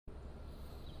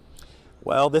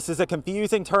Well, this is a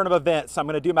confusing turn of events, so I'm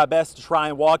going to do my best to try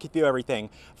and walk you through everything.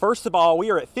 First of all,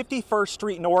 we are at 51st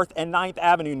Street North and 9th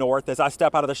Avenue North as I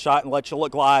step out of the shot and let you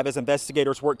look live as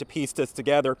investigators work to piece this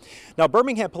together. Now,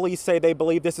 Birmingham police say they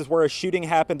believe this is where a shooting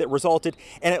happened that resulted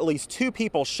in at least 2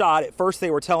 people shot. At first,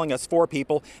 they were telling us 4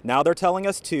 people. Now they're telling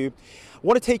us 2. I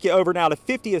want to take you over now to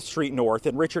 50th Street North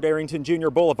and Richard Arrington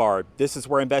Jr. Boulevard. This is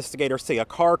where investigators say a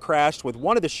car crashed with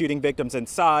one of the shooting victims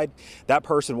inside. That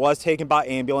person was taken by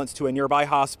ambulance to a nearby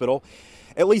hospital.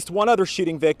 At least one other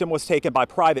shooting victim was taken by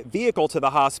private vehicle to the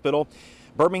hospital.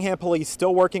 Birmingham police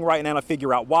still working right now to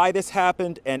figure out why this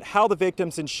happened and how the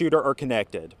victims and shooter are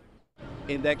connected.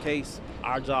 In that case,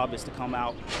 our job is to come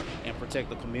out and protect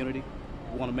the community.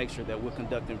 We want to make sure that we're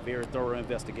conducting very thorough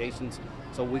investigations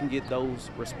so we can get those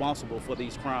responsible for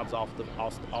these crimes off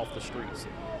the streets.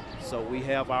 So we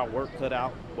have our work cut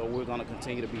out, but we're going to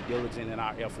continue to be diligent in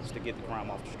our efforts to get the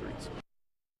crime off the streets.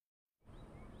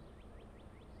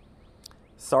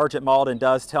 Sergeant Malden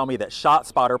does tell me that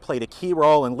ShotSpotter played a key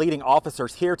role in leading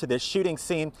officers here to this shooting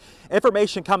scene.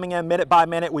 Information coming in minute by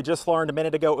minute. We just learned a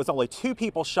minute ago it was only 2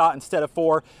 people shot instead of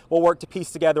 4. We'll work to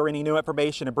piece together any new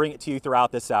information and bring it to you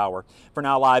throughout this hour. For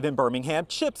now, live in Birmingham,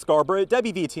 Chip Scarborough,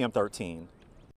 WVTM 13.